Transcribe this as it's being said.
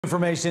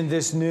Information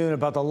this noon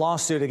about the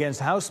lawsuit against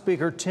House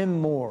Speaker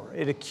Tim Moore.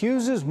 It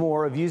accuses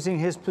Moore of using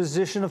his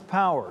position of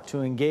power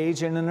to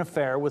engage in an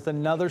affair with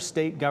another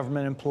state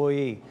government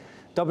employee.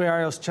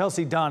 WRAL's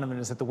Chelsea Donovan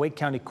is at the Wake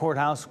County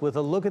Courthouse with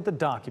a look at the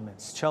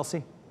documents.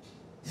 Chelsea?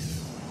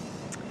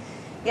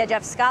 Yeah,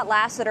 Jeff, Scott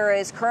Lassiter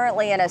is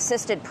currently an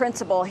assistant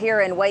principal here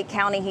in Wake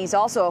County. He's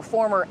also a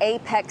former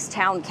Apex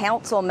Town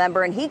Council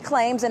member, and he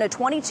claims in a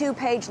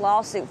 22-page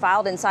lawsuit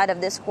filed inside of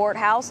this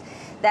courthouse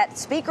that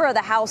Speaker of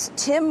the House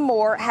Tim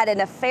Moore had an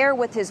affair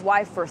with his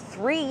wife for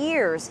 3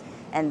 years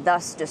and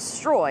thus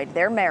destroyed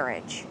their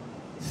marriage.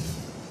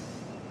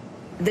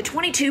 The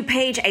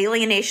 22-page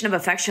alienation of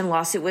affection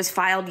lawsuit was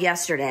filed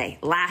yesterday.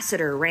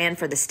 Lassiter ran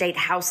for the state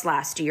house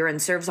last year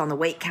and serves on the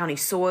Wake County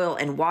Soil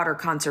and Water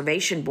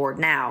Conservation Board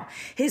now.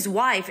 His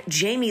wife,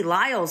 Jamie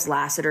Liles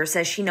Lassiter,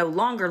 says she no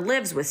longer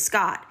lives with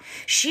Scott.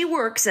 She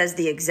works as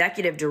the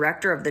executive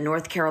director of the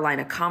North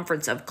Carolina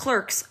Conference of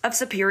Clerks of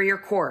Superior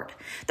Court.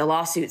 The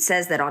lawsuit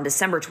says that on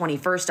December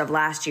 21st of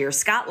last year,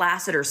 Scott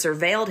Lassiter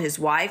surveilled his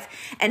wife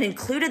and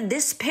included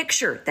this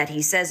picture that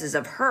he says is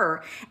of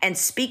her and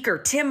Speaker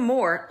Tim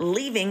Moore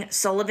leaving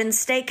Sullivan's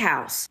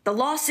Steakhouse. The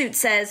lawsuit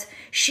says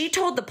she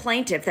told the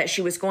plaintiff that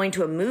she was going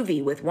to a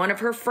movie with one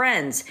of her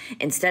friends.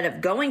 Instead of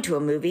going to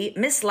a movie,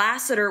 Miss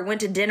Lassiter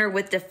went to dinner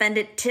with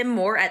defendant Tim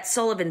Moore at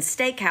Sullivan's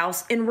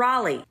Steakhouse in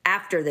Raleigh.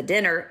 After the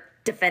dinner,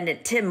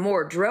 defendant Tim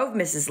Moore drove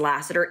Mrs.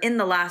 Lassiter in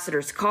the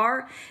Lassiter's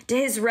car to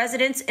his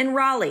residence in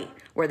Raleigh,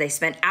 where they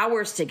spent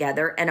hours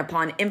together and,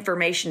 upon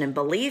information and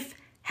belief,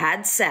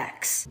 had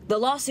sex. The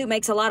lawsuit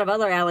makes a lot of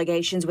other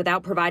allegations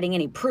without providing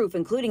any proof,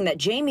 including that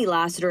Jamie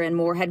Lassiter and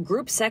Moore had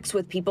group sex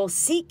with people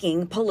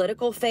seeking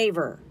political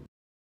favor.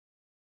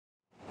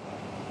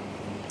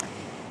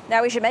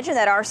 Now, we should mention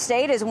that our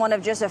state is one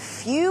of just a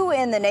few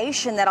in the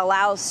nation that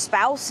allows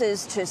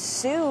spouses to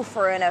sue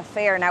for an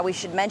affair. Now, we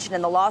should mention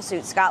in the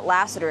lawsuit, Scott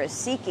Lassiter is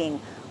seeking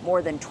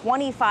more than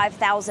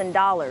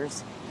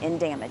 $25,000 in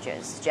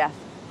damages. Jeff?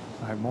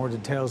 All right, more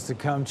details to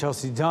come.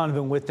 Chelsea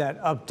Donovan with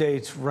that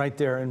update right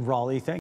there in Raleigh. Thank